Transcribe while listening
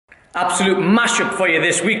Absolute mashup for you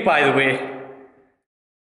this week, by the way.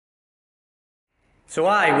 So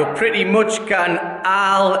we're pretty much gone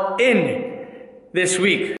all in this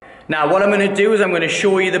week. Now what I'm going to do is I'm going to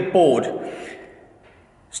show you the board.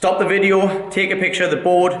 Stop the video, take a picture of the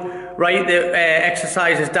board, write the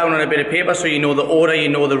exercises down on a bit of paper so you know the order, you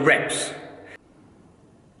know the reps.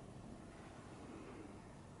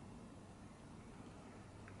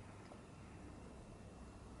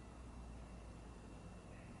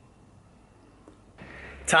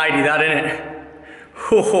 Tidy that, innit?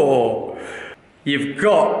 Oh, you've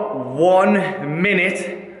got 1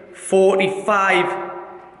 minute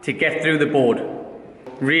 45 to get through the board.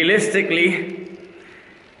 Realistically,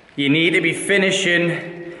 you need to be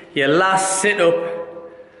finishing your last sit-up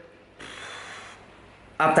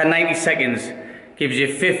after 90 seconds. Gives you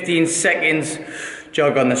 15 seconds,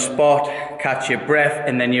 jog on the spot, catch your breath,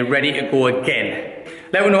 and then you're ready to go again.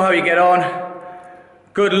 Let me know how you get on.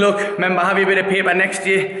 Good luck. Remember, have your bit of paper next to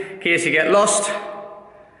you in case you get lost.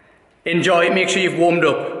 Enjoy it. Make sure you've warmed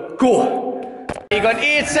up. Go. You got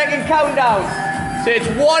 8-second countdown. So it's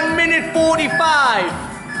 1 minute 45.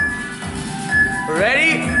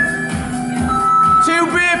 Ready? 2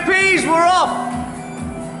 burpees. We're off.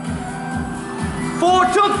 4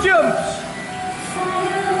 tuck jumps.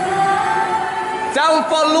 Down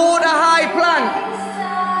for low to high plank.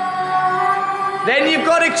 Then you've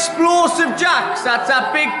got explosive jacks, that's a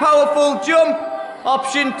big powerful jump.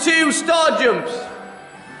 Option 2, star jumps.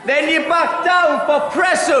 Then you're back down for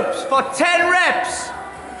press ups for 10 reps.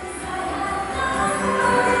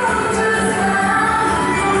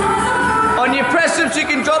 On your press ups you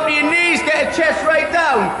can drop to your knees, get a chest right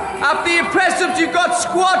down. After your press ups you've got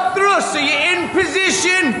squat thrusts, so you're in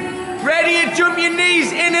position, ready to jump your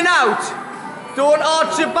knees in and out. Don't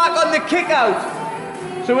arch your back on the kick out.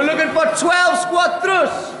 So we're looking for 12 squat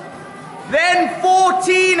thrusts, then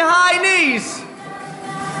 14 high knees.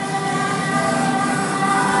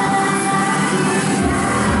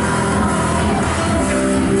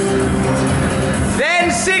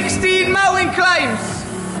 Then 16 mountain climbs.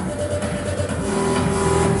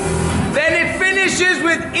 Then it finishes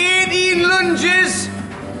with 18 lunges,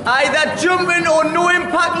 either jumping or no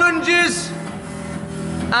impact lunges.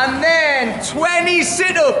 And then 20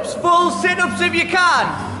 sit-ups, full sit-ups if you can.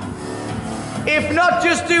 If not,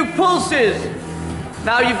 just do pulses.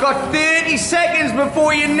 Now you've got 30 seconds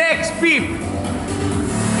before your next beep.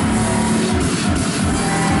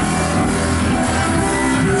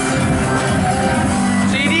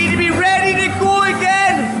 So you need to be ready to go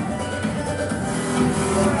again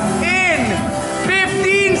in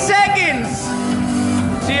 15 seconds.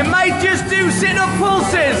 So you might just do sit-up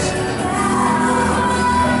pulses.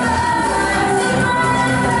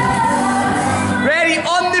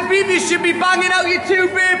 On the beep, you should be banging out your 2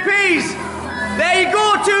 burpees. There you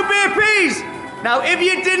go, 2 burpees. Now, if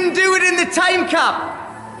you didn't do it in the time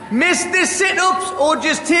cap, miss the sit-ups or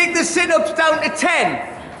just take the sit-ups down to 10.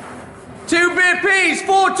 2 burpees,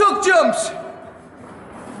 4 tuck jumps.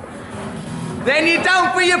 Then you're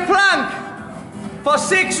down for your plank for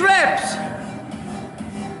 6 reps.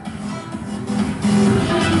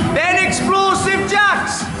 Then explosive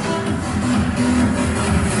jacks.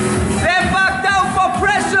 Then back down for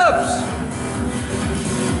press-ups.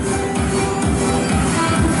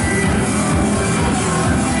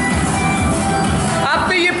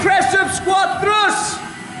 After your press-up, squat thrusts.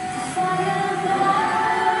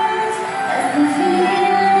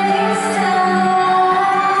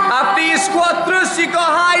 After your squat thrusts, you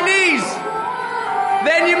got high knees.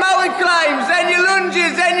 Then your mountain climbs, then your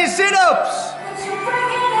lunges, then your sit-ups.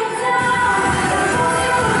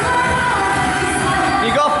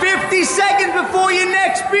 You got 50 seconds before your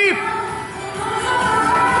next beep.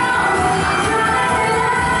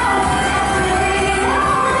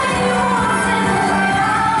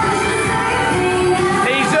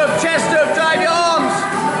 Knees up, chest up, drive your arms.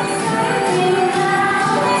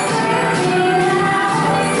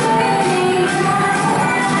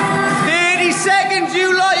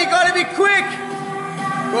 You lot, you gotta be quick.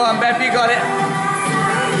 Go on, Beth, you got it.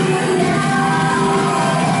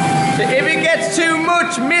 So if it gets too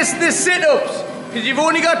much, miss the sit-ups, because you've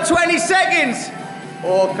only got 20 seconds.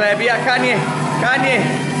 Oh, Clebia, can you? Can you?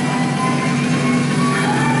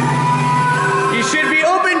 You should be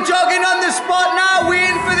up and jogging on the spot now,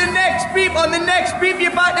 waiting for the next beep. On the next beep,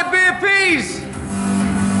 you're back to burpees.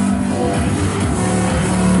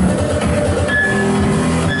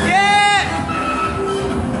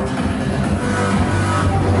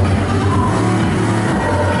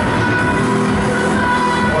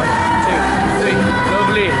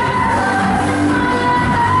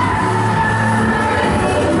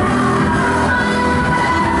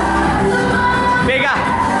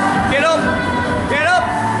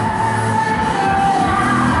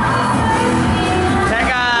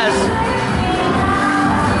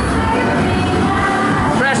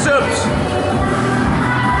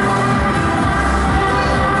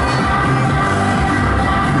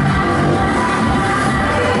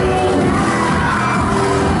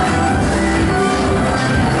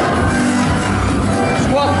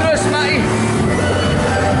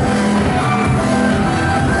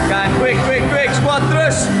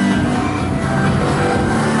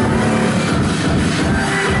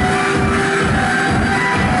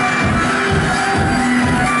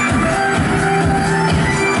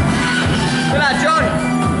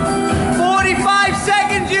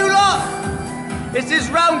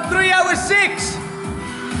 6.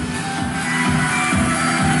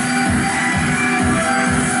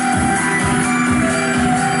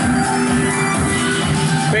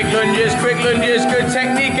 Quick lunges, good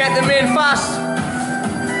technique, get them in fast.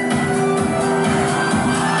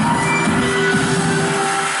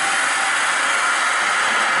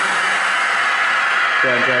 Go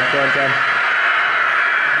on, John.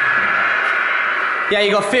 Yeah,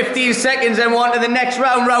 you got 15 seconds and we're on to the next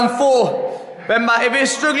round, round 4. Remember, if you're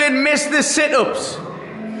struggling, miss the sit-ups.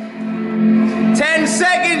 10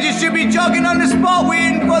 seconds, you should be jogging on the spot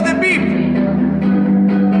waiting for the beep.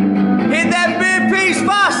 Hit them burpees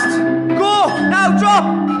fast. Go, now drop.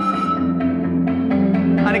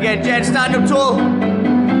 And again, Jen, stand up tall.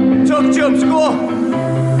 Tuck jumps, go.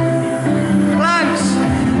 Planks.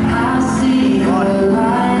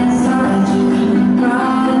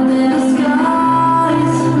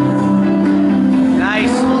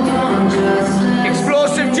 Nice.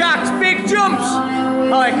 Explosive jacks, big jumps.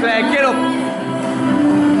 Alright, Claire, get up.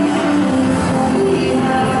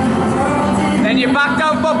 Then you back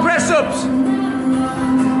down for press-ups.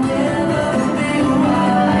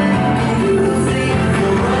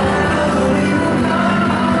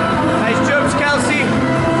 Nice jumps, Kelsey.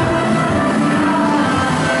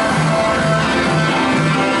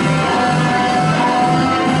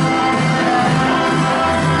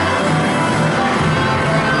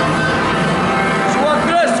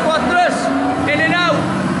 Squat thrust, in and out.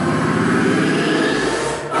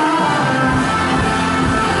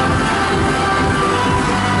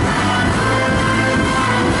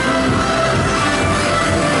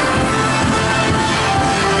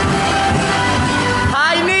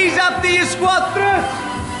 Squat thrust,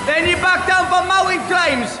 then you back down for mountain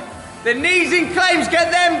climbs. The knees in climbs,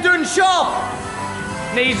 get them done sharp.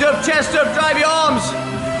 Knees up, chest up, drive your arms.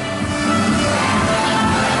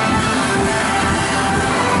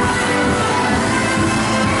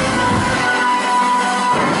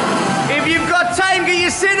 If you've got time, get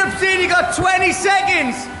your sit-ups in, you got 20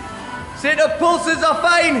 seconds. Sit-up pulses are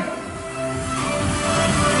fine.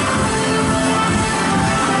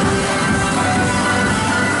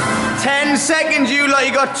 10 seconds, you lot.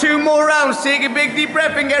 You got 2 more rounds. Take a big deep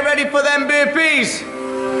breath and get ready for them burpees.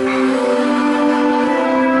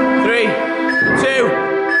 3, 2,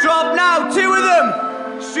 drop now. 2 of them.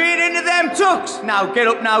 Straight into them tucks. Now get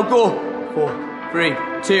up now, go. 4, 3,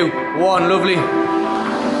 2, 1. Lovely.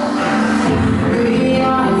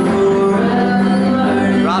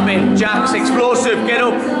 Rapid, jacks, explosive, get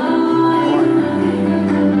up.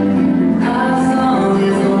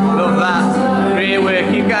 Love that. Great work,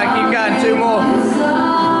 keep going, 2 more.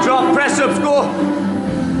 Drop, press ups, go.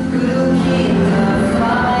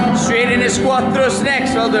 Straight into squat thrust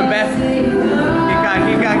next. Well done, Beth.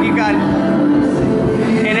 Keep going.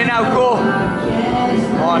 In and out, go.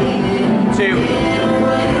 1, 2.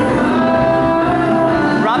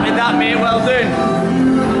 Rapid that, mate, well done.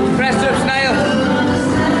 Press ups, Niall.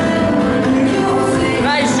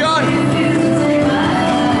 Nice, John.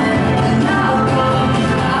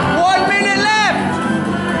 1 minute left.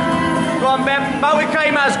 Go on, Beth. Maui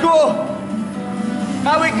climbers, go.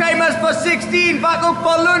 Maui climbers for 16. Back up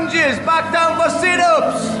for lunges. Back down for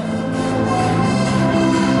sit-ups.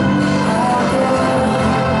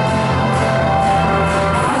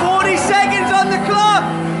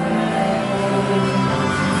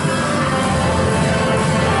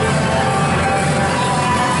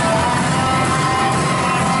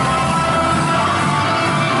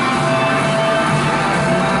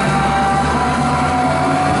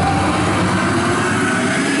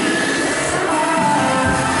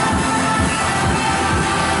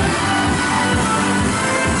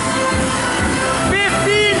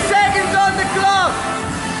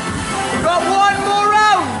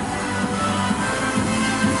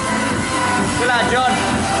 John.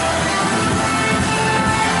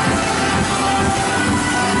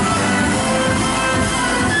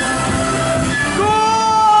 Go!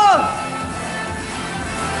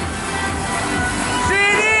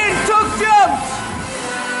 Straight in, tuck jumps.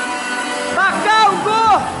 Back down, go!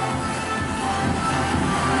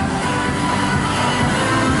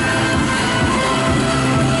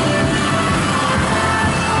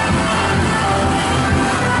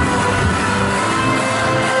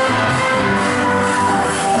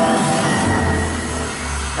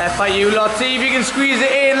 FIU lot, see if you can squeeze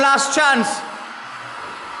it in, last chance.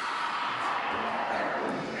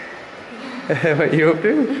 What are you up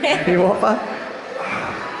to? You what, man?